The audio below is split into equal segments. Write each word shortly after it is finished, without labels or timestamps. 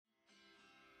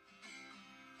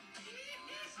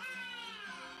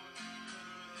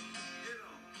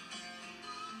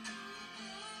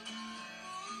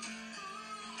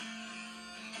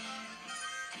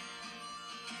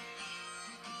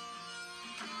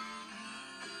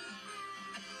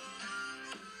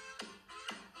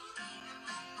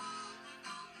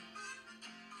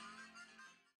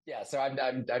Yeah, so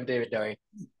I'm David Nohe,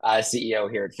 CEO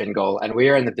here at FinGoal, and we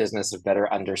are in the business of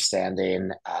better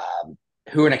understanding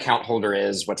who an account holder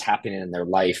is, what's happening in their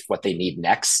life, what they need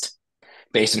next,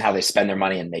 based on how they spend their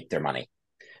money and make their money.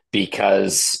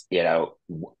 Because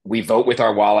we vote with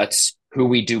our wallets. Who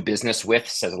we do business with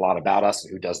says a lot about us,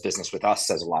 and who does business with us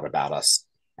says a lot about us.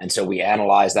 And so we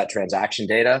analyze that transaction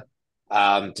data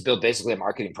to build basically a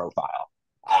marketing profile.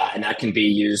 And that can be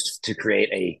used to create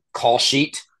a call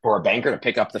sheet for a banker to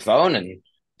pick up the phone and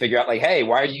figure out, like, hey,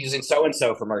 why are you using so and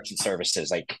so for merchant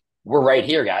services? Like, we're right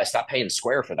here, guys. Stop paying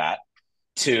Square for that.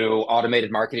 To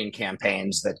automated marketing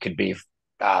campaigns that could be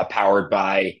powered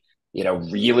by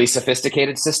really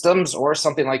sophisticated systems or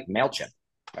something like MailChimp,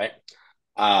 right?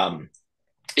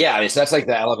 Yeah, I mean, so that's like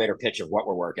the elevator pitch of what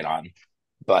we're working on.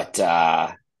 But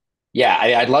yeah,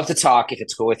 I'd love to talk if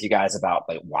it's cool with you guys about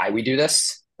like why we do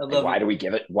this. I Like, love it.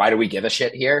 why do we give a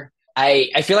shit here?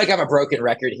 I feel like I'm a broken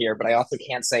record here, but I also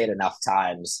can't say it enough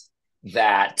times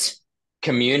that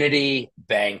community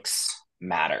banks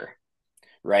matter,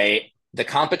 right? The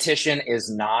competition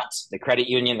is not the credit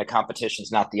union, the competition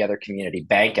is not the other community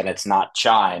bank, and it's not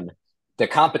Chime. The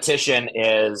competition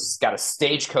is got a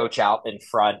stagecoach out in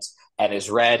front and is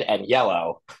red and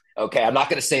yellow. Okay, I'm not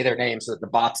going to say their names so that the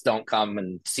bots don't come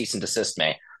and cease and desist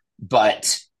me.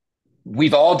 But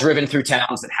we've all driven through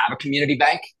towns that have a community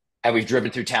bank, and we've driven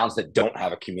through towns that don't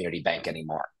have a community bank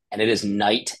anymore. And it is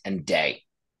night and day,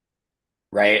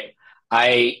 right?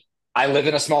 I I live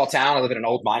in a small town. I live in an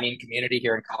old mining community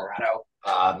here in Colorado,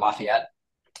 Lafayette,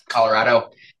 Colorado,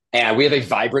 and we have a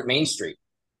vibrant Main Street.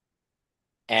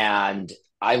 And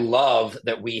I love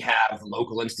that we have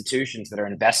local institutions that are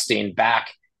investing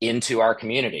back into our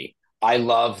community. I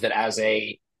love that as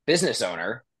a business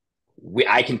owner,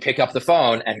 I can pick up the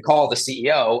phone and call the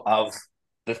CEO of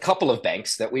the couple of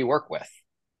banks that we work with,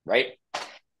 right?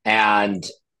 And,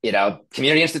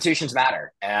 community institutions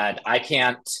matter. And I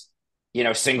can't,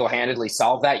 single handedly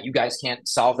solve that. You guys can't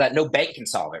solve that. No bank can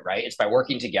solve it, right? It's by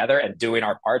working together and doing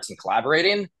our parts and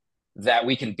collaborating that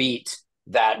we can beat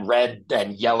that red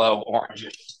and yellow orange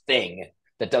thing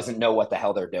that doesn't know what the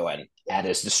hell they're doing and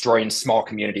is destroying small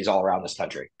communities all around this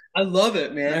country. I love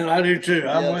it, Man, man. I do too.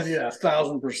 I'm with Yes. you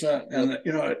 1,000%.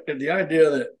 Yep. And the idea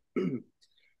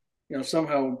that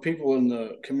somehow people in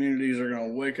the communities are going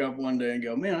to wake up one day and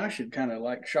go, man, I should kind of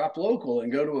like shop local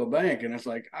and go to a bank. And it's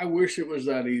like, I wish it was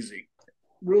that easy.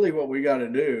 Really, what we got to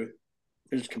do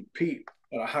is compete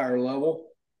at a higher level.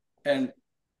 And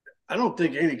I don't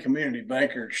think any community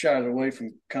banker shies away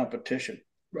from competition.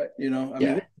 Right. I mean,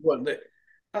 Yeah. this is what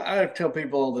I tell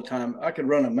people all the time, I could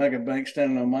run a mega bank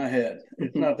standing on my head.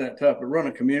 It's not that tough, but run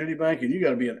a community bank and you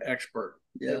got to be an expert.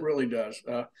 Yeah. It really does.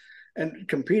 And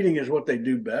competing is what they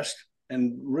do best.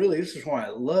 And really, this is why I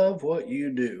love what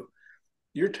you do.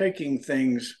 You're taking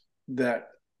things that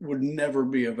would never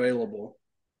be available.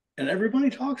 And everybody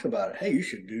talks about it. Hey, you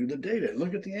should do the data.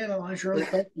 Look at the analyzer on the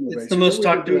customer It's base. the What most we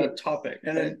could talked do. about topic.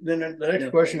 And Right? then the next Yeah.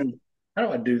 question is, how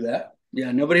do I do that?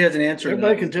 Yeah. Nobody has an answer to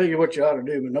Everybody that. can tell you what you ought to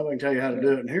do, but nobody can tell you how to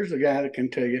do it. And here's the guy that can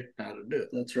tell you how to do it.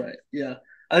 That's right. Yeah.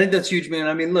 I think that's huge, man.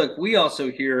 I mean, look, we also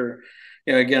hear,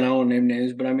 again, I won't name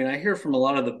names, but I mean, I hear from a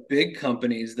lot of the big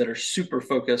companies that are super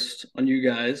focused on you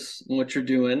guys and what you're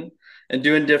doing and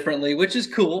doing differently, which is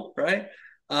cool, right?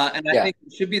 And I Yeah. think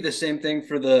it should be the same thing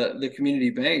for the community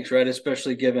banks, right?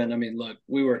 Especially given, I mean, look,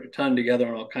 we work a ton together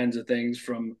on all kinds of things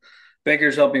from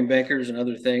bankers helping bankers and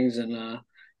other things. And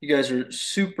you guys are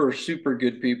super, super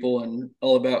good people and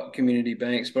all about community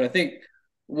banks. But I think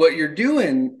what you're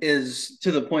doing is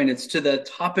to the point, it's to the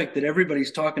topic that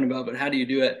everybody's talking about, but how do you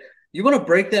do it? You want to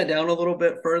break that down a little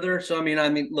bit further? So, I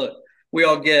mean, look, we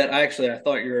all get. I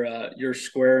thought your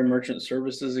Square and Merchant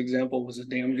Services example was a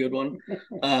damn good one.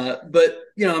 But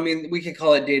I mean, we can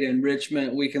call it data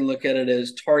enrichment. We can look at it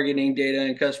as targeting data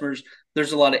and customers.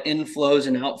 There's a lot of inflows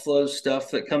and outflows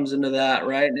stuff that comes into that,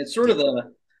 right? And it's sort of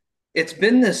it's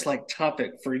been this like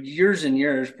topic for years and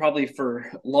years, probably for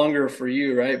longer for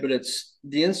you, right? But it's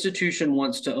the institution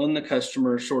wants to own the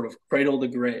customer sort of cradle to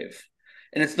grave.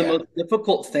 And it's the Yeah. most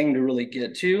difficult thing to really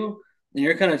get to. And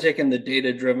you're kind of taking the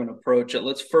data driven approach at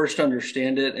let's first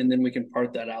understand it and then we can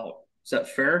part that out. Is that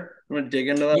fair? I'm going to dig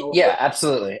into that a little bit. Yeah,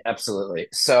 absolutely. Absolutely.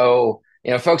 So,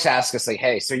 folks ask us like,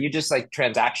 hey, so you just like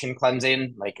transaction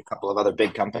cleansing, like a couple of other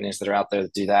big companies that are out there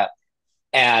that do that.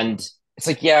 And it's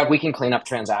like, yeah, we can clean up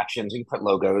transactions. We can put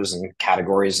logos and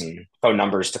categories and phone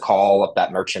numbers to call up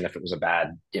that merchant if it was a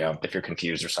bad, if you're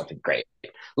confused or something. Great. A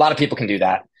lot of people can do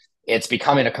that. It's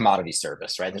becoming a commodity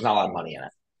service, right? There's not a lot of money in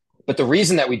it. But the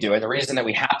reason that we do it, the reason that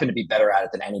we happen to be better at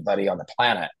it than anybody on the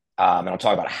planet, and I'll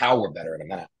talk about how we're better in a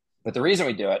minute. But the reason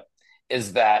we do it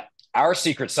is that our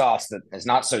secret sauce that is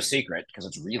not so secret because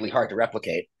it's really hard to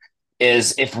replicate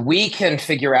is if we can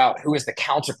figure out who is the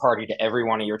counterparty to every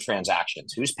one of your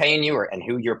transactions, who's paying you and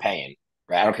who you're paying,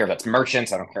 right? I don't care if that's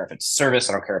merchants, I don't care if it's service,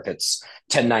 I don't care if it's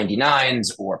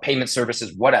 1099s or payment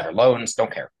services, whatever, loans,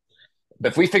 don't care.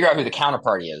 But if we figure out who the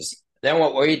counterparty is, then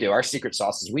what we do, our secret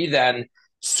sauce is we then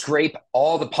scrape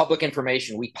all the public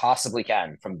information we possibly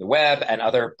can from the web and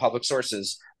other public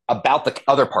sources about the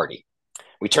other party.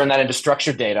 We turn that into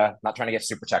structured data, not trying to get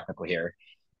super technical here.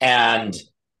 And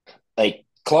like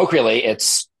colloquially,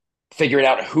 it's figuring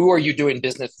out who are you doing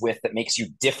business with that makes you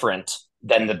different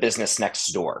than the business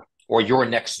next door or your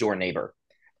next door neighbor.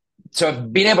 So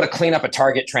being able to clean up a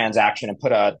Target transaction and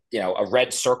put a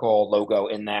red circle logo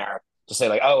in there to say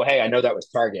like, oh, hey, I know that was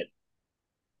Target.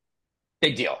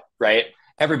 Big deal, right?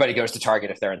 Everybody goes to Target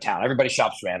if they're in town. Everybody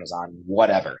shops for Amazon,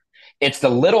 whatever. It's the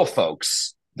little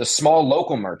folks, the small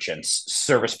local merchants,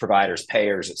 service providers,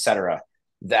 payers, et cetera,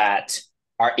 that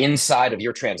are inside of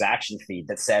your transaction feed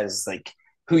that says like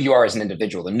who you are as an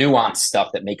individual, the nuanced stuff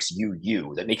that makes you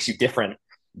you, that makes you different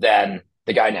than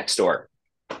the guy next door,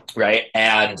 right?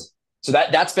 And so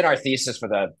that's been our thesis for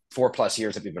the 4+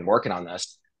 years that we've been working on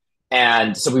this.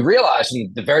 And so we realized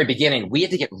in the very beginning, we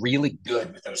had to get really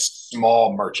good with those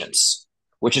small merchants,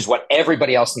 which is what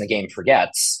everybody else in the game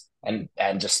forgets and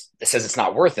just says it's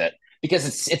not worth it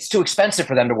because it's too expensive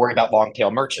for them to worry about long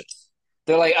tail merchants.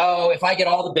 They're like, oh, if I get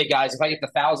all the big guys, if I get the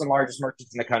 1,000 largest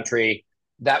merchants in the country,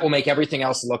 that will make everything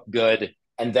else look good.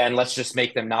 And then let's just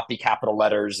make them not be capital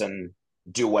letters and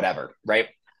do whatever, right?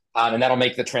 And that'll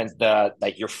make the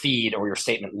like your feed or your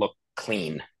statement look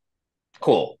clean.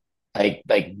 Cool. Like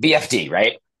BFD,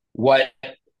 right? What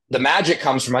the magic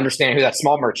comes from understanding who that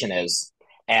small merchant is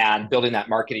and building that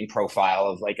marketing profile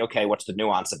of like, okay, what's the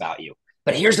nuance about you?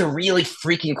 But here's the really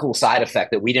freaking cool side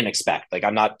effect that we didn't expect. Like,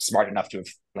 I'm not smart enough to have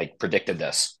like predicted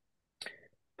this.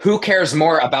 Who cares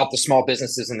more about the small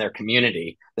businesses in their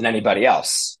community than anybody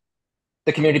else?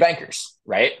 The community bankers,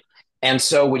 right? And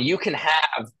so when you can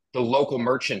have the local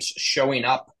merchants showing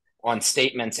up on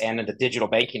statements and in the digital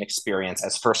banking experience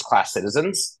as first-class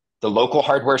citizens, the local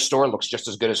hardware store looks just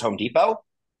as good as Home Depot.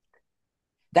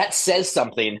 That says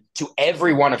something to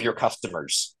every one of your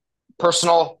customers,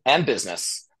 personal and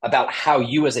business, about how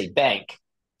you as a bank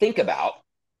think about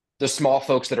the small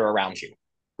folks that are around you,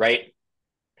 right?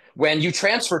 When you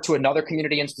transfer to another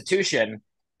community institution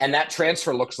and that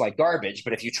transfer looks like garbage,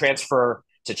 but if you transfer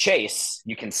to Chase,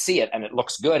 you can see it and it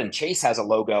looks good. And Chase has a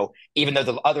logo, even though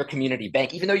the other community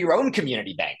bank, even though your own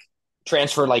community bank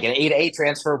transfer, like an A-to-A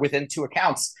transfer within 2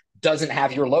 accounts, doesn't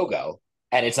have your logo.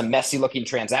 And it's a messy looking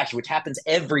transaction, which happens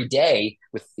every day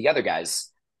with the other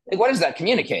guys. Like, what is that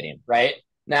communicating, right?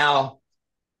 Now,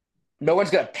 no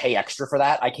one's going to pay extra for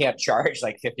that. I can't charge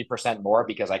like 50% more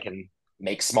because I can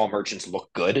make small merchants look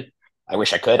good. I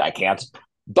wish I could. I can't.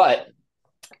 But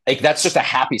like that's just a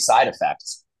happy side effect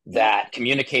that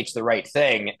communicates the right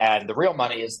thing. And the real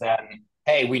money is then,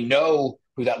 hey, we know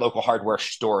who that local hardware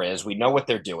store is. We know what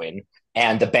they're doing.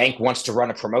 And the bank wants to run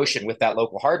a promotion with that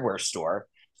local hardware store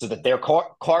so that their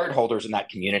card holders in that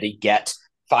community get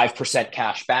 5%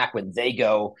 cash back when they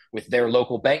go with their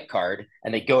local bank card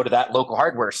and they go to that local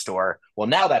hardware store. Well,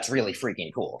 now that's really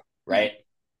freaking cool, right?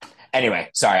 Anyway,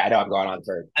 sorry, I know I'm going on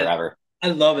for forever. I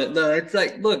love it. No, it's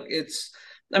like, look,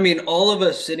 I mean, all of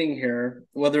us sitting here,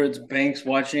 whether it's banks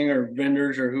watching or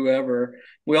vendors or whoever,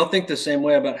 we all think the same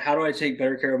way about how do I take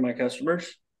better care of my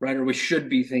customers, right? Or we should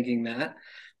be thinking that.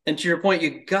 And to your point,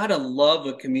 you got to love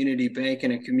a community bank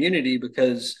and a community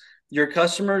because your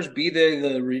customers, be they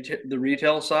the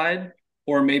retail side,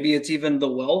 or maybe it's even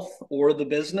the wealth or the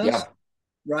business, Yeah.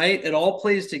 right? It all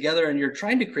plays together and you're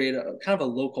trying to create a kind of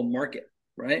a local market,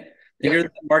 right? And you're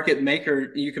Yep. the market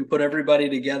maker. You can put everybody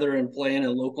together and play in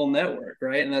a local network,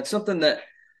 right? And that's something that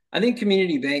I think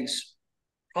community banks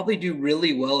probably do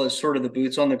really well as sort of the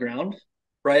boots on the ground,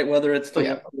 right? Whether it's Oh, the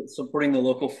yeah. one that's supporting the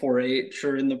local 4-H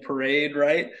or in the parade,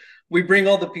 right? We bring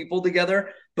all the people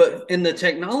together, but in the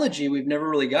technology, we've never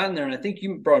really gotten there. And I think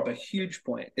you brought up a huge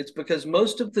point. It's because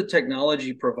most of the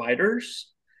technology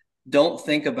providers don't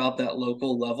think about that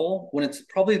local level when it's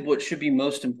probably what should be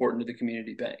most important to the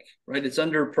community bank, right? It's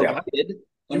under Yeah. provided,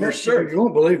 You underserved.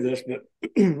 won't believe this, but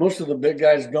most of the big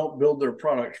guys don't build their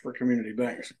products for community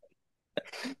banks.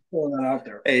 Pulling that out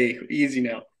there. Hey, easy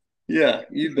now. Yeah,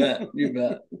 you bet. You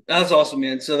bet. That's awesome,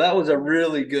 man. So that was a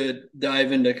really good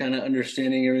dive into kind of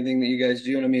understanding everything that you guys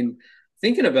do. And I mean,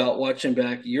 thinking about watching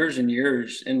back years and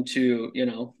years into,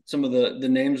 some of the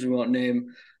names we won't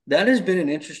name, that has been an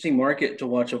interesting market to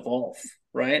watch evolve,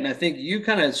 right? And I think you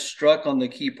kind of struck on the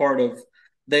key part of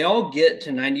they all get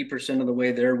to 90% of the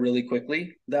way there really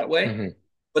quickly that way. Mhm.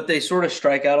 but they sort of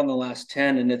strike out on the last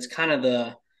 10, and it's kind of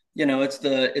the,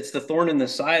 it's the thorn in the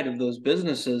side of those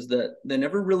businesses that they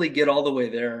never really get all the way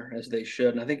there as they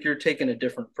should. And I think you're taking a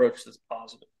different approach that's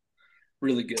positive.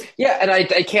 Really good. Yeah, and I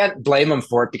can't blame them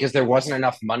for it because there wasn't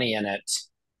enough money in it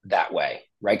that way,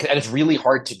 right? And it's really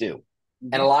hard to do.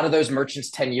 And a Mm-hmm. lot of those merchants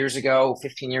 10 years ago,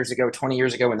 15 years ago, 20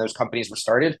 years ago, when those companies were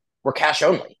started, were cash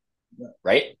only, Yeah.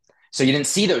 right? So you didn't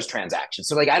see those transactions.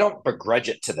 So like I don't begrudge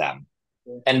it to them.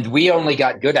 Yeah. And we only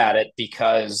got good at it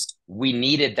because we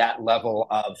needed that level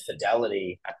of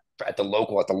fidelity at the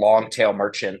local, at the long tail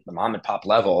merchant, the mom and pop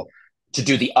level to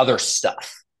do the other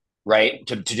stuff, right?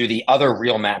 To do the other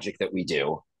real magic that we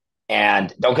do.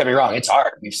 And don't get me wrong, it's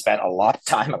hard. We've spent a lot of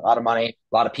time, a lot of money,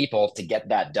 a lot of people to get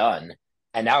that done.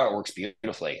 And now it works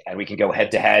beautifully. And we can go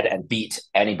head to head and beat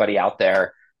anybody out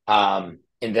there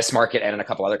in this market and in a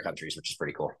couple other countries, which is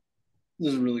pretty cool.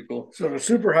 This is really cool. So, at a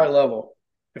super high level,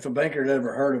 if a banker had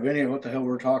ever heard of any of what the hell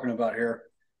we're talking about here,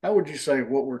 how would you say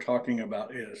what we're talking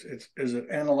about is? Is it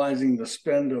analyzing the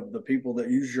spend of the people that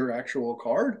use your actual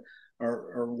card,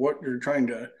 or what you're trying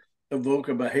to evoke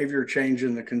a behavior change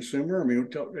in the consumer? I mean,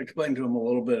 explain to them a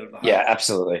little bit of the high Yeah, level.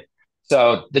 absolutely.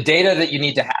 So the data that you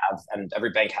need to have, and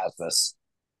every bank has this,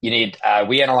 you need,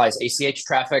 we analyze ACH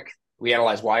traffic, we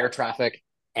analyze wire traffic,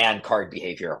 and card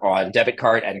behavior on debit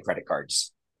card and credit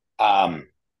cards. Um,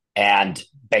 and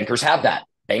bankers have that.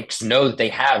 Banks know that they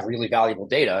have really valuable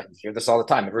data. You hear this all the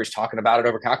time. Everybody's talking about it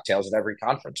over cocktails at every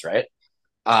conference, right?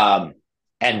 Um,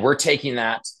 and we're taking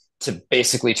that to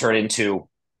basically turn into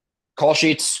call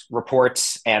sheets,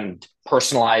 reports, and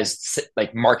personalized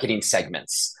like marketing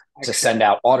segments to Action. send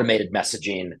out automated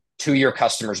messaging to your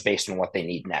customers based on what they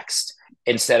need next.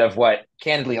 Instead of what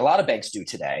candidly a lot of banks do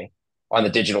today on the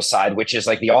digital side, which is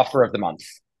like the offer of the month.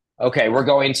 Okay, we're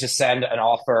going to send an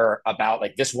offer about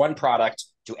like this one product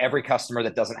to every customer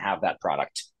that doesn't have that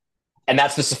product. And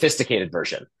that's the sophisticated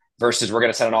version versus we're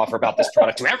going to send an offer about this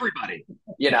product to everybody,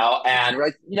 and we're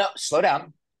like, slow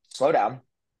down, slow down.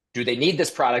 Do they need this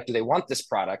product? Do they want this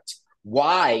product?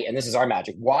 Why? And this is our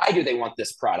magic. Why do they want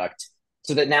this product?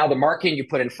 So that now the marketing you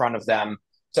put in front of them.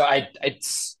 So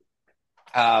it's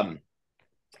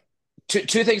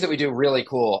two things that we do really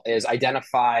cool is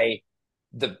identify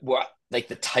the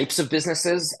types of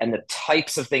businesses and the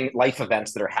types of life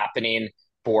events that are happening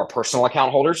for personal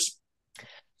account holders.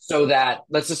 So that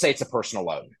let's just say it's a personal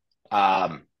loan.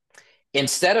 Um,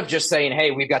 Instead of just saying,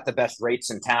 "Hey, we've got the best rates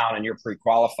in town and you're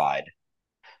pre-qualified,"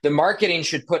 the marketing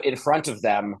should put in front of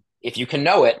them, if you can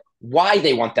know it, why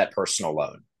they want that personal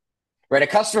loan. Right? A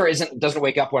customer doesn't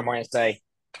wake up one morning and say,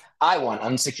 "I want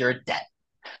unsecured debt."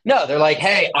 No, they're like,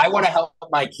 "Hey, I want to help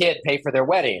my kid pay for their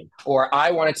wedding," or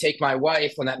 "I want to take my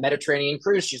wife on that Mediterranean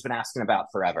cruise she's been asking about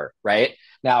forever." Right?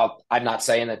 Now, I'm not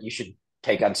saying that you should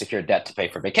take unsecured debt to pay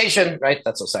for vacation, right?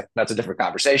 That's a different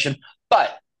conversation.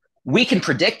 But we can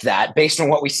predict that based on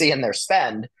what we see in their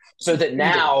spend, so that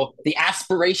now the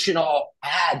aspirational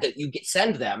ad that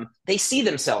send them, they see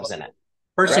themselves in it,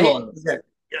 right? Personal.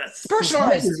 Yes. For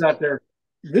Personalized. out there,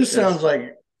 this Yes. sounds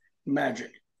like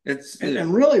magic. It's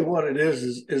And really what it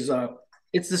is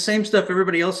it's the same stuff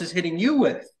everybody else is hitting you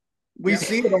with. We yeah,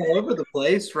 see it all over the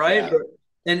place, right? Yeah. But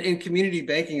and in community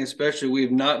banking, especially,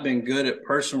 we've not been good at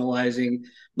personalizing.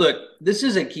 Look, this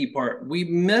is a key part. We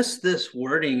mess this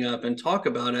wording up and talk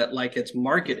about it like it's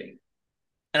marketing.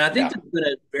 And I think Yeah. there's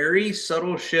been a very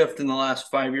subtle shift in the last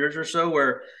 5 years or so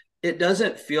where it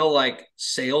doesn't feel like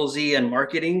salesy and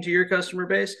marketing to your customer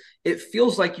base. It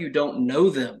feels like you don't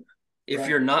know them if right.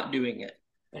 you're not doing it.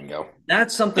 Bingo.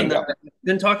 That's something that Bingo. I've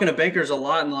been talking to bankers a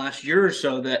lot in the last year or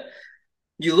so, that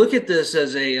you look at this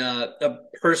as a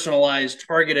personalized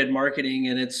targeted marketing,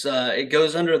 and it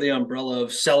goes under the umbrella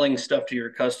of selling stuff to your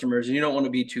customers, and you don't want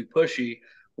to be too pushy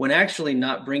when actually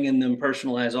not bringing them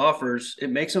personalized offers.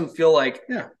 It makes them feel like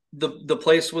Yeah. the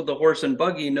place with the horse and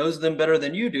buggy knows them better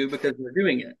than you do because they're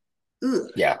doing it.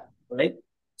 Ugh, Yeah. right?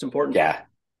 It's important. Yeah.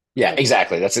 Yeah,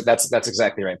 exactly. That's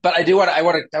exactly right. But I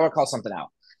want to call something out.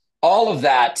 All of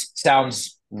that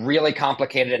sounds really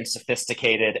complicated and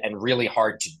sophisticated and really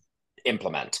hard to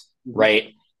implement, Mm-hmm.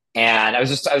 right? And I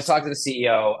was talking to the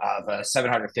CEO of a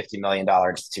 $750 million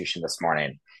institution this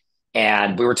morning,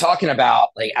 and we were talking about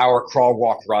like our crawl,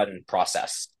 walk, run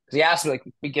process. Because he asked me,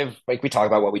 like, we talk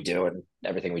about what we do and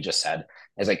everything we just said. I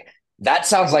was like, that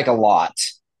sounds like a lot.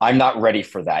 I'm not ready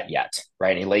for that yet,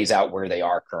 right? And he lays out where they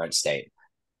are current state,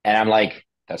 and I'm like,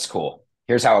 that's cool.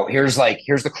 Here's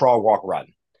the crawl, walk, run.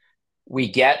 We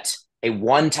get a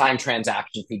one-time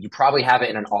transaction fee. You probably have it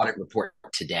in an audit report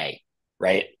today,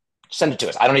 right? Send it to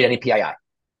us. I don't need any PII.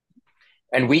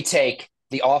 And we take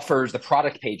the offers, the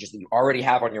product pages that you already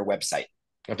have on your website.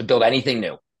 You don't have to build anything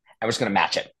new. And we're just going to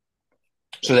match it.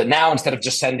 So that now instead of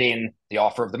just sending the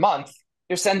offer of the month,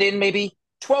 you're sending maybe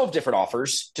 12 different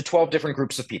offers to 12 different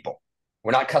groups of people.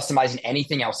 We're not customizing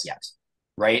anything else yet,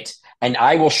 right? And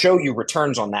I will show you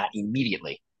returns on that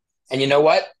immediately. And you know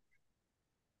what?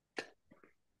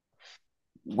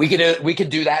 We could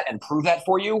do that and prove that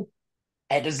for you.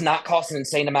 It does not cost an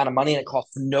insane amount of money, and it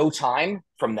costs no time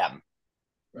from them.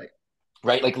 Right.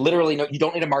 Right. Like literally, no, you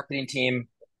don't need a marketing team.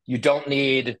 You don't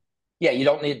need, yeah, you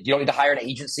don't need to hire an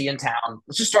agency in town.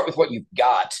 Let's just start with what you've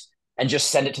got and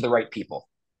just send it to the right people.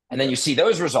 And then you see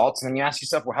those results, and then you ask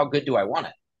yourself, well, how good do I want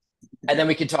it? And then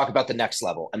we can talk about the next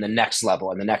level and the next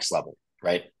level and the next level.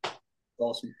 Right.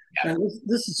 Awesome. Yeah. And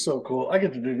this is so cool. I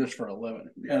get to do this for a living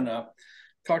and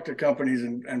talk to companies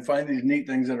and find these neat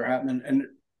things that are happening. And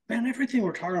man, everything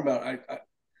we're talking about,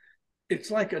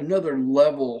 it's like another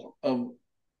level of.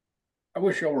 I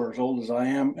wish y'all were as old as I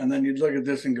am, and then you'd look at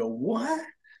this and go, "What?"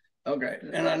 Okay,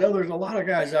 and I know there's a lot of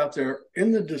guys out there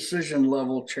in the decision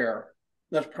level chair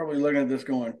that's probably looking at this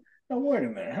going, "Now wait a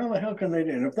minute, how the hell can they do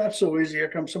it? And if that's so easy, how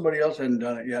come somebody else hadn't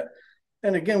done it yet?"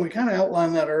 And again, we kind of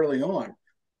outlined that early on.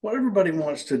 What everybody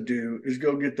wants to do is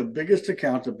go get the biggest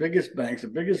accounts, the biggest banks, the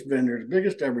biggest vendors,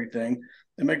 biggest everything,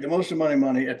 and make the most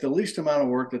money at the least amount of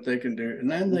work that they can do.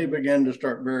 And then they begin to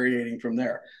start varying from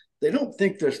there. They don't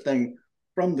think this thing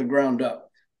from the ground up.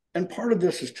 And part of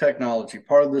this is technology.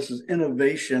 Part of this is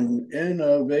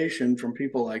innovation from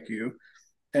people like you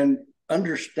and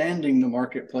understanding the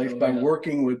marketplace by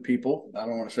working with people. I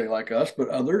don't want to say like us, but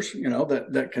others,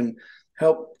 that can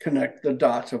help connect the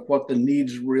dots of what the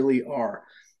needs really are.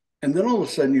 And then all of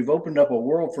a sudden you've opened up a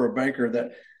world for a banker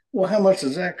that, well, how much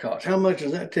does that cost? How much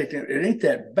does that take? It ain't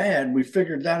that bad. We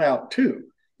figured that out too.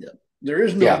 Yeah. There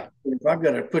is no, Yeah. if I've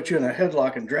got to put you in a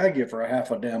headlock and drag you for a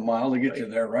half a damn mile to get you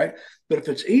there, right? But if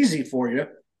it's easy for you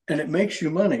and it makes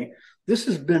you money, this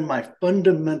has been my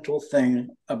fundamental thing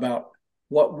about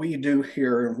what we do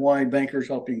here and why bankers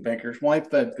helping bankers, why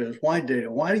FedFiz, why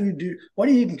data, why do you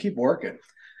even keep working?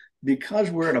 Because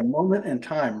we're at a moment in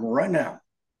time right now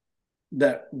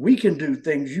that we can do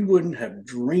things you wouldn't have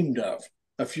dreamed of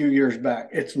a few years back.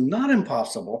 It's not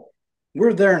impossible.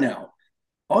 We're there now.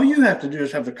 All you have to do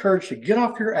is have the courage to get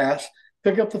off your ass,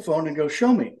 pick up the phone, and go,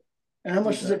 show me. And how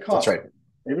much does it cost? That's right.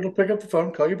 Maybe it'll pick up the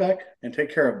phone, call you back, and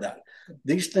take care of that.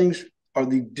 These things are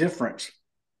the difference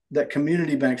that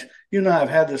community banks, you and I have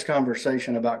had this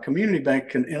conversation about community bank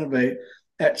can innovate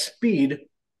at speed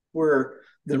where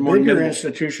the bigger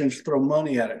institutions throw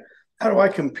money at it. How do I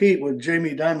compete with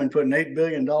Jamie Dimon putting $8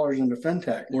 billion into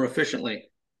FinTech? More efficiently.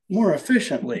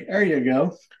 There you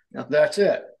go. Yeah. That's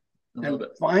it. And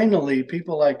finally,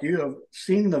 people like you have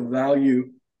seen the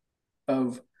value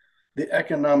of the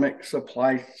economic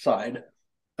supply side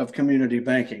of community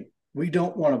banking. We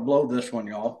don't want to blow this one,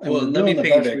 y'all. And we're doing the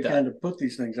best we can to put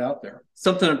these things out there.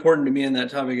 Something important to me in that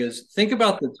topic is think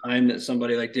about the time that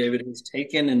somebody like David has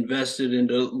taken, invested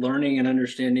into learning and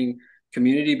understanding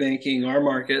community banking, our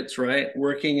markets, right?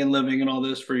 Working and living and all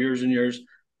this for years and years.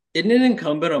 Isn't it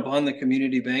incumbent upon the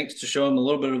community banks to show them a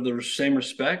little bit of the same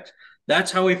respect?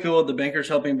 That's how we feel with the Bankers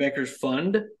Helping Bankers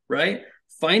Fund, right?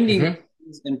 Finding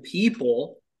and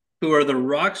people who are the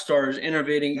rock stars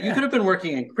innovating. Yeah. You could have been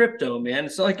working in crypto, man.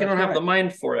 It's not like you don't have the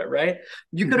mind for it, right?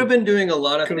 You could have been doing a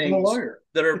lot of things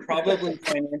that are probably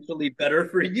financially better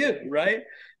for you, right?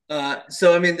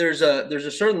 So I mean, there's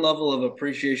a certain level of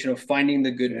appreciation of finding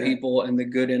the good people and the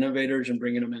good innovators and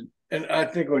bringing them in. And I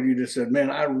think what you just said, man,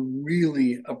 I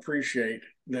really appreciate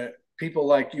that people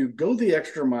like you go the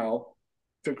extra mile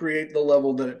to create the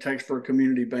level that it takes for a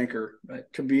community banker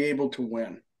to be able to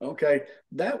win. Okay,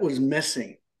 that was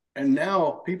missing. And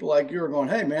now people like you are going,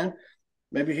 hey, man,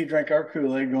 maybe he drank our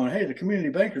Kool-Aid going, hey, the community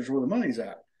bankers where the money's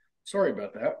at. Sorry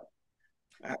about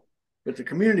that. But the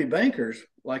community bankers,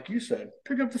 like you said,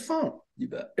 pick up the phone. You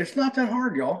bet. It's not that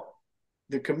hard, y'all.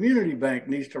 The community bank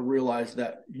needs to realize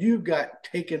that you got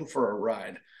taken for a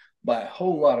ride by a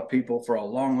whole lot of people for a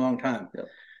long, long time. Yep.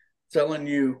 Selling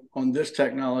you on this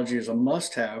technology is a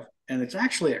must-have, and it's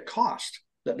actually a cost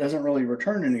that doesn't really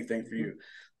return anything for you.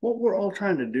 What we're all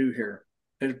trying to do here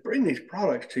is bring these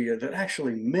products to you that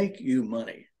actually make you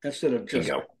money instead of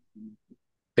just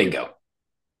bingo.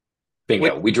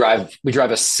 We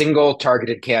drive a single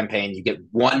targeted campaign. You get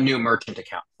one new merchant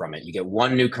account from it. You get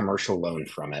one new commercial loan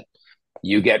from it.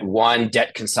 You get one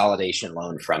debt consolidation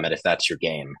loan from it if that's your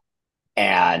game,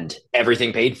 and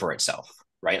everything paid for itself,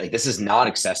 right? Like this is not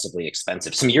excessively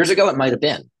expensive. Some years ago it might have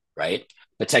been, right?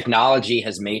 But technology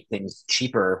has made things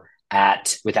cheaper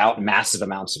without massive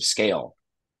amounts of scale,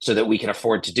 so that we can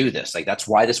afford to do this. Like that's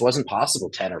why this wasn't possible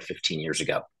 10 or 15 years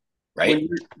ago, right? When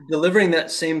you're delivering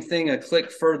that same thing a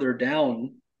click further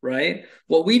down, right?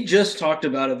 What we just talked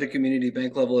about at the community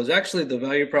bank level is actually the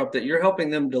value prop that you're helping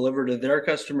them deliver to their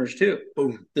customers too.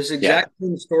 Boom. This Yeah, exact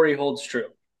same story holds true.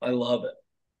 I love it.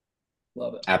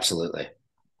 Love it. absolutely.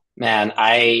 Man,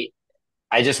 I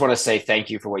just want to say thank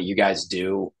you for what you guys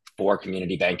do for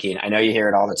community banking. I know you hear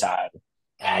it all the time,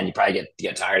 and you probably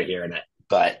get tired of hearing it,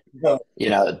 but No.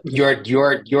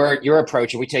 your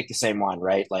approach, and we take the same one,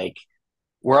 right? Like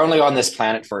we're only on this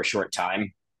planet for a short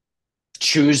time.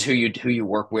 Choose who you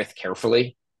work with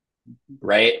carefully,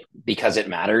 right? Because it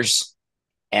matters.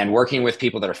 And working with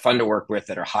people that are fun to work with,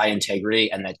 that are high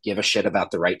integrity, and that give a shit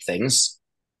about the right things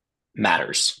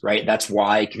matters, right? That's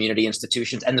why community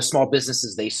institutions and the small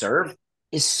businesses they serve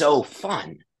is so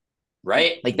fun,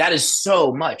 right? Like that is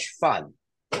so much fun.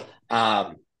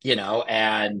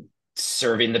 And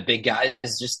serving the big guys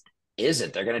just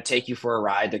isn't. They're gonna take you for a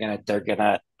ride.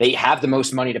 They have the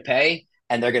most money to pay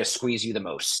and they're gonna squeeze you the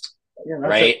most. Yeah, that's it.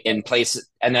 Right. In place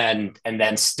and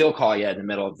then still call you in the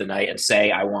middle of the night and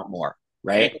say, I want more.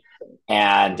 Right.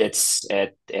 And it's a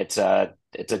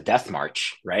death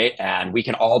march, right? And we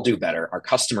can all do better. Our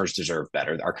customers deserve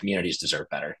better. Our communities deserve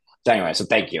better. So anyway, so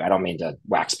thank you. I don't mean to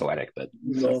wax poetic, but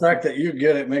The fact that you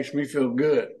get it makes me feel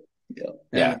good. Yeah.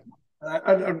 yeah,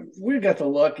 And we got the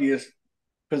luckiest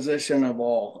position of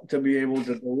all to be able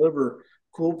to deliver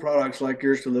cool products like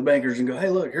yours to the bankers and go, hey,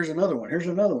 look, here's another one. Here's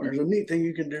another one. Here's a neat thing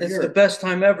you can do It's here. the best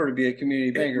time ever to be a community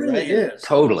It banker, really right? is.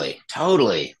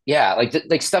 totally. Yeah.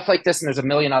 Like stuff like this. And there's a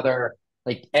million other,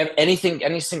 like anything,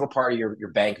 any single part of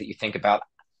your bank that you think about.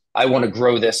 I want to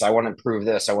grow this. I want to improve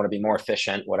this. I want to be more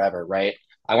efficient, whatever. Right.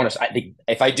 I think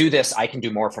if I do this, I can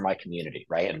do more for my community.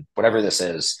 Right. And whatever this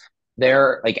is,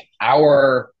 they're like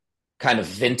our kind of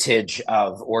vintage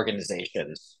of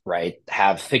organizations, right,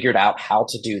 have figured out how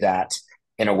to do that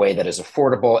in a way that is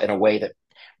affordable, in a way that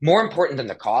more important than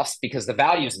the cost, because the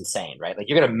value is insane, right? Like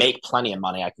you're going to make plenty of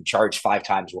money. I can charge 5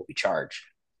 times what we charge,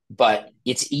 but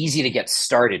it's easy to get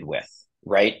started with,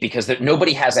 right? Because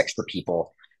nobody has extra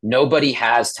people. Nobody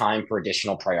has time for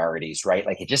additional priorities, right?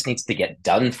 Like it just needs to get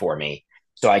done for me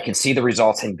so I can see the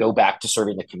results and go back to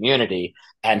serving the community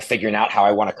and figuring out how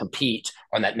I want to compete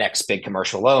on that next big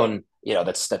commercial loan,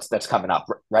 that's coming up,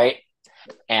 right?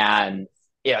 And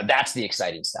that's the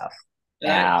exciting stuff.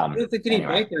 And I don't think any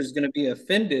Anyway, banker is going to be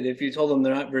offended if you told them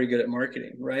they're not very good at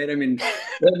marketing, right? I mean,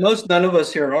 none of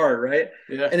us here are, right?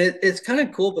 Yeah. And it's kind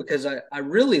of cool because I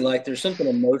really like there's something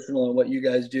emotional in what you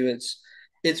guys do.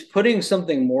 It's putting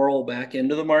something moral back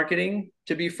into the marketing,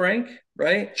 to be frank,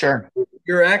 right? sure.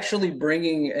 You're actually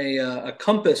bringing a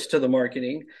compass to the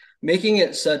marketing, making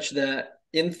it such that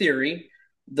in theory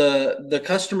the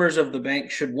customers of the bank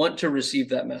should want to receive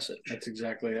that message. That's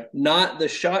exactly it. Not the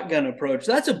shotgun approach.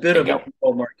 That's a bit of Bingo.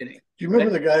 a marketing. Do you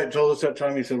remember the guy that told us that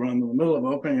time? He said, when I'm in the middle of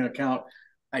opening an account,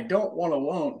 I don't want a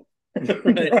loan.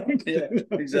 Right. Yeah,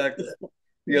 exactly.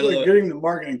 You're like getting the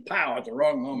marketing pow at the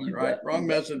wrong moment, right? Wrong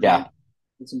message. Yeah.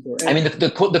 It's important. I mean,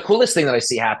 the coolest thing that I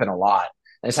see happen a lot,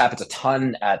 and this happens a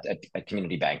ton at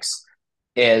community banks,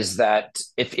 is that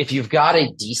if you've got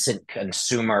a decent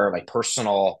consumer, like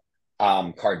personal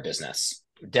card business,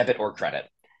 debit or credit,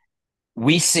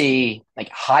 we see like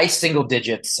high single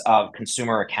digits of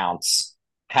consumer accounts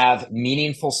have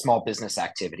meaningful small business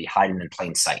activity hiding in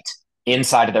plain sight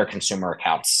inside of their consumer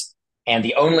accounts. And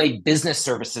the only business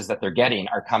services that they're getting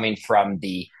are coming from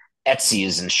the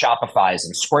Etsy's and Shopify's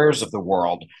and Squares of the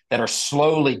world that are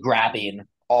slowly grabbing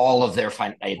all of their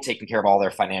taking care of all their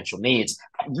financial needs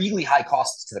at really high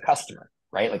costs to the customer,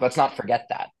 right? Like, let's not forget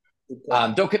that.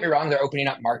 Don't get me wrong; they're opening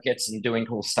up markets and doing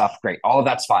cool stuff. Great, all of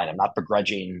that's fine. I'm not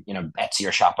begrudging, Etsy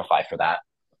or Shopify for that,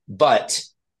 but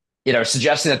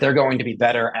suggesting that they're going to be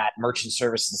better at merchant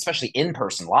services, especially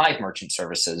in-person live merchant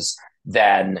services,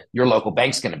 than your local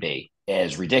bank's going to be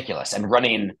is ridiculous. And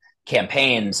running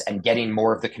campaigns and getting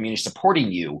more of the community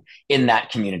supporting you in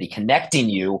that community, connecting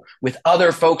you with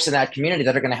other folks in that community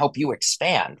that are going to help you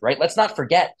expand, right? Let's not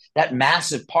forget that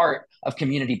massive part of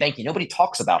community banking. Nobody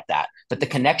talks about that, but the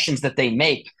connections that they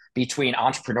make between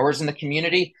entrepreneurs in the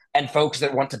community and folks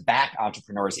that want to back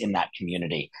entrepreneurs in that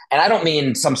community. And I don't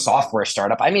mean some software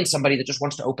startup. I mean somebody that just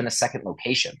wants to open a second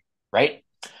location, right?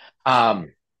 And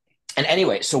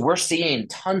anyway, so we're seeing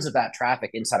tons of that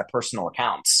traffic inside of personal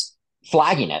accounts,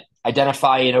 flagging it,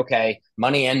 identifying, okay,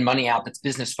 money in, money out, that's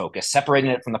business focused,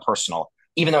 separating it from the personal,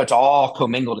 even though it's all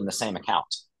commingled in the same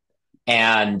account.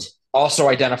 And also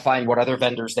identifying what other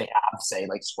vendors they have, say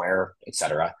like Square, et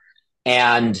cetera.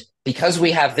 And because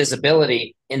we have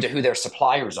visibility into who their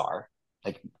suppliers are,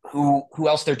 like who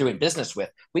else they're doing business with,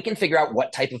 we can figure out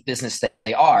what type of business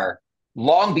they are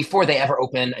long before they ever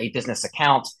open a business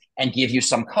account and give you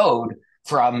some code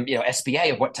from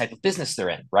SBA of what type of business they're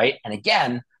in, right? And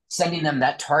again, sending them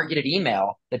that targeted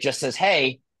email that just says,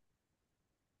 hey,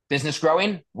 business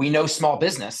growing, we know small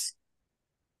business.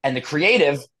 And the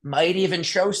creative might even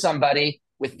show somebody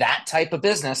with that type of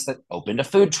business that opened a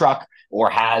food truck or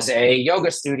has a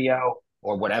yoga studio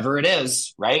or whatever it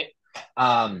is, right?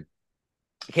 I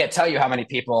can't tell you how many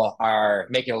people are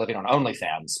making a living on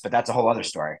OnlyFans, but that's a whole other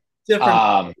story. Different.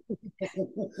 Um,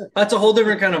 That's a whole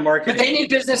different kind of but they marketing. need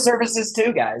business services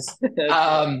too, guys.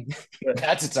 Um,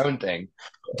 that's its own thing.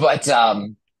 But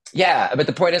yeah, but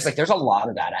the point is, like, there's a lot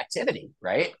of that activity,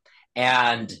 right?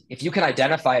 And if you can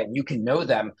identify it and you can know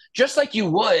them, just like you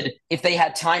would if they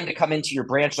had time to come into your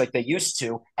branch like they used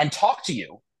to and talk to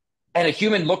you, and a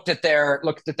human looked at their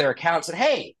account and said,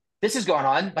 "Hey, this is going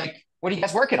on. Like, what are you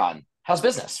guys working on? How's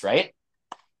business?" Right?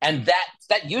 And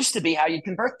that used to be how you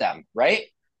convert them, right?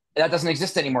 That doesn't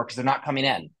exist anymore because they're not coming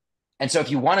in. And so if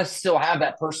you want to still have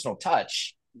that personal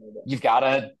touch, you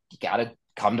gotta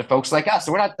come to folks like us.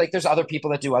 So we're not like there's other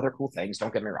people that do other cool things.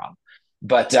 Don't get me wrong,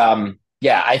 but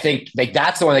yeah, I think like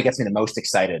that's the one that gets me the most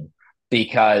excited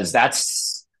because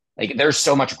that's like there's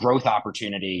so much growth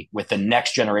opportunity with the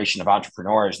next generation of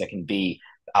entrepreneurs that can be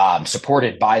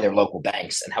supported by their local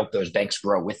banks and help those banks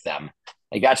grow with them.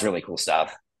 Like that's really cool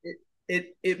stuff.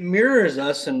 It mirrors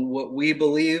us and what we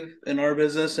believe in our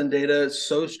business and data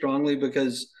so strongly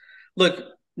because look,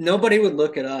 nobody would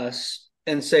look at us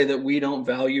and say that we don't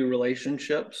value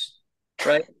relationships,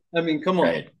 right? I mean, come on.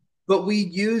 Right. But we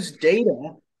use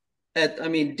data I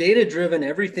mean, data driven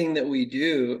everything that we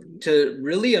do to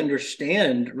really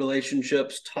understand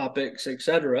relationships, topics,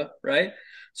 etc., right?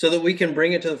 So that we can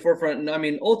bring it to the forefront. And I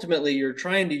mean, ultimately, you're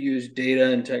trying to use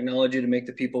data and technology to make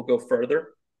the people go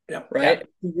further, Yeah. right?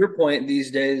 Yeah. To your point, these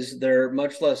days they're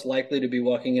much less likely to be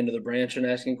walking into the branch and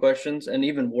asking questions, and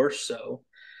even worse so,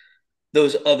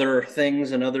 those other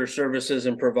things and other services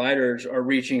and providers are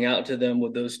reaching out to them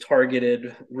with those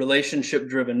targeted relationship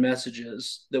driven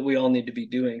messages that we all need to be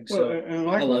doing. Well, So and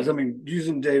likewise, I mean,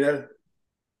 using data,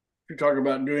 you talk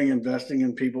about doing investing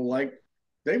in people like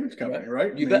David's company,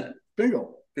 right? You bet.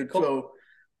 Bingo. Good call. So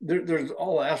there's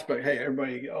all aspect. Hey,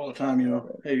 everybody, all the time,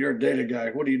 hey, you're a data guy.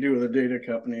 What do you do with a data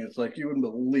company? It's like you wouldn't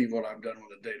believe what I've done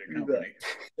with a data company.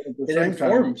 At the It same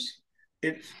informs.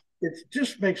 time, it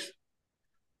just makes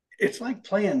it's like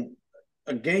playing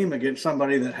a game against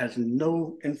somebody that has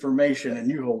no information and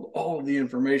you hold all of the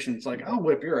information. It's like I'll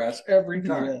whip your ass every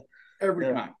time, Yeah. every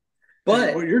Yeah. time. But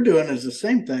and what you're doing is the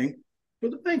same thing for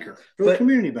the banker, for the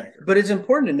community banker. But it's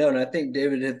important to note, and I think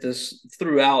David hit this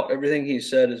throughout, everything he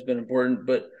said has been important,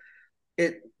 but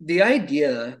the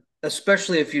idea,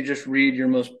 especially if you just read your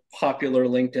most popular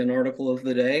LinkedIn article of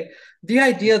the day, the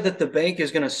idea that the bank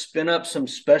is going to spin up some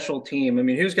special team. I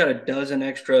mean, who's got a dozen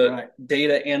extra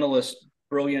data analysts,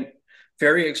 brilliant,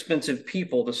 very expensive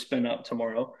people to spin up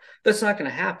tomorrow? That's not going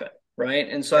to happen, right?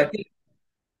 And so I think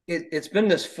it's been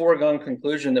this foregone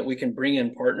conclusion that we can bring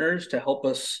in partners to help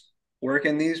us work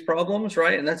in these problems,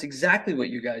 right? And that's exactly what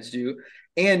you guys do.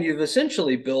 And you've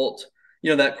essentially built,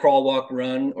 that crawl, walk,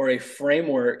 run, or a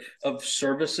framework of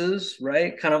services,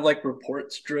 right? Kind of like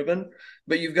reports driven,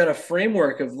 but you've got a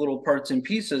framework of little parts and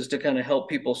pieces to kind of help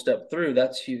people step through.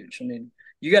 That's huge. I mean,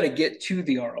 you got to get to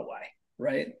the ROI,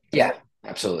 right? Yeah,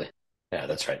 absolutely. Yeah,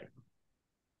 that's right.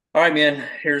 All right, man.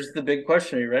 Here's the big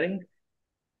question. Are you ready?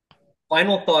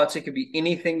 Final thoughts. It could be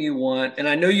anything you want. And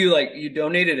I know you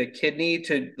donated a kidney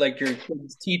to like your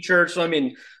kid's teacher. So I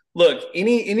mean, look,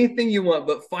 anything you want,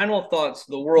 but final thoughts,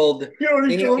 the world, You know what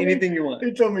he told anything me? you want.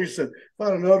 He told me, he said, if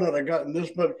I'd have known that I'd gotten this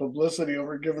much publicity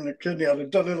over giving a kidney, I'd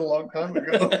have done it a long time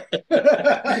ago.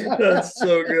 That's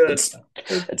so good. It's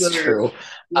true.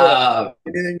 Yeah.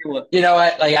 Anything you want. You know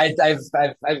what? Like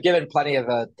I've given plenty of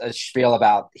a spiel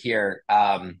about here.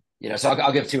 So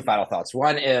I'll give two final thoughts.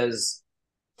 One is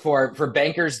for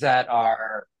bankers that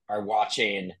are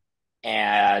watching,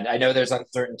 and I know there's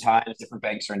uncertain times, different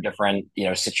banks are in different,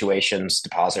 situations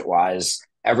deposit wise.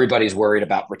 Everybody's worried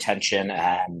about retention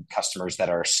and customers that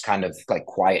are kind of like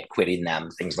quiet quitting them,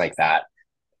 things like that.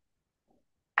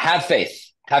 Have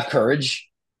faith, have courage,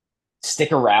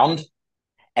 stick around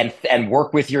and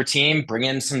work with your team, bring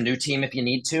in some new team if you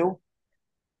need to,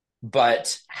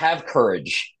 but have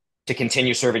courage to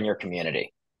continue serving your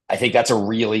community. I think that's a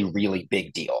really, really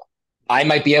big deal. I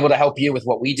might be able to help you with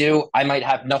what we do. I might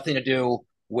have nothing to do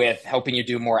with helping you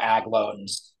do more ag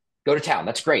loans. Go to town.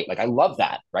 That's great. Like I love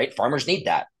that, right? Farmers need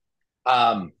that.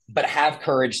 But have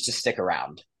courage to stick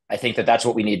around. I think that's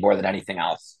what we need more than anything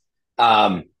else.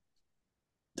 I'll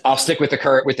stick with the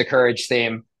courage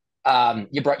theme.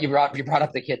 You brought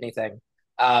up the kidney thing.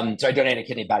 So I donated a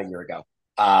kidney about a year ago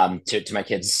to my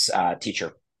kid's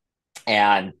teacher,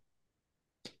 and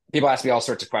people ask me all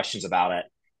sorts of questions about it.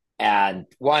 And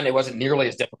one, it wasn't nearly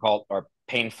as difficult or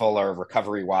painful or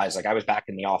recovery wise. Like I was back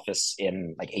in the office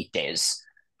in like 8 days.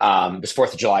 It was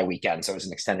 4th of July weekend, so it was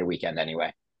an extended weekend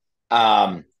anyway.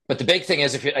 But the big thing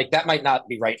is, if you like, that might not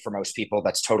be right for most people.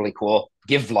 That's totally cool.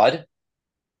 Give blood.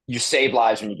 You save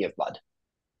lives when you give blood.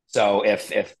 So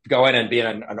if going and being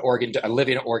an organ, a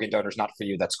living organ donor is not for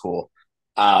you, that's cool.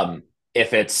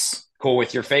 If it's cool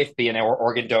with your faith, be an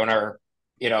organ donor,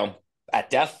 you know, at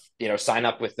death, sign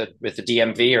up with the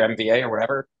DMV or MVA or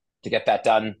whatever to get that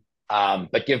done.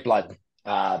 But give blood.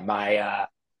 My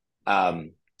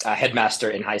headmaster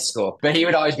in high school, but he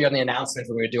would always be on the announcements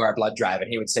when we would do our blood drive, and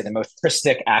he would say the most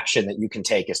pristic action that you can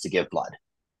take is to give blood,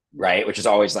 right? Which is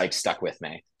always like stuck with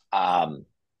me.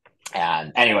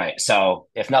 And anyway, so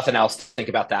if nothing else, think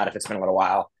about that. If it's been a little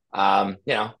while,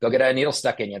 go get a needle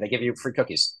stuck in you. They give you free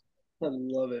cookies. I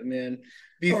love it, man.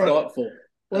 Be All right. thoughtful.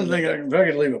 One thing, if I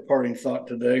could leave a parting thought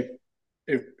today,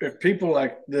 if people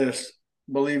like this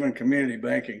believe in community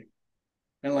banking,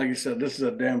 and like you said, this is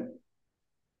a damn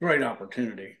great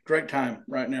opportunity, great time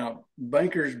right now.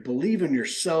 Bankers, believe in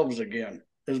yourselves again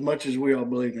as much as we all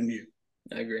believe in you.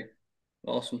 I agree.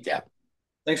 Awesome. Yeah,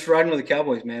 Thanks for riding with the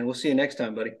Cowboys, man. We'll see you next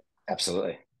time, buddy.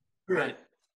 absolutely. Right.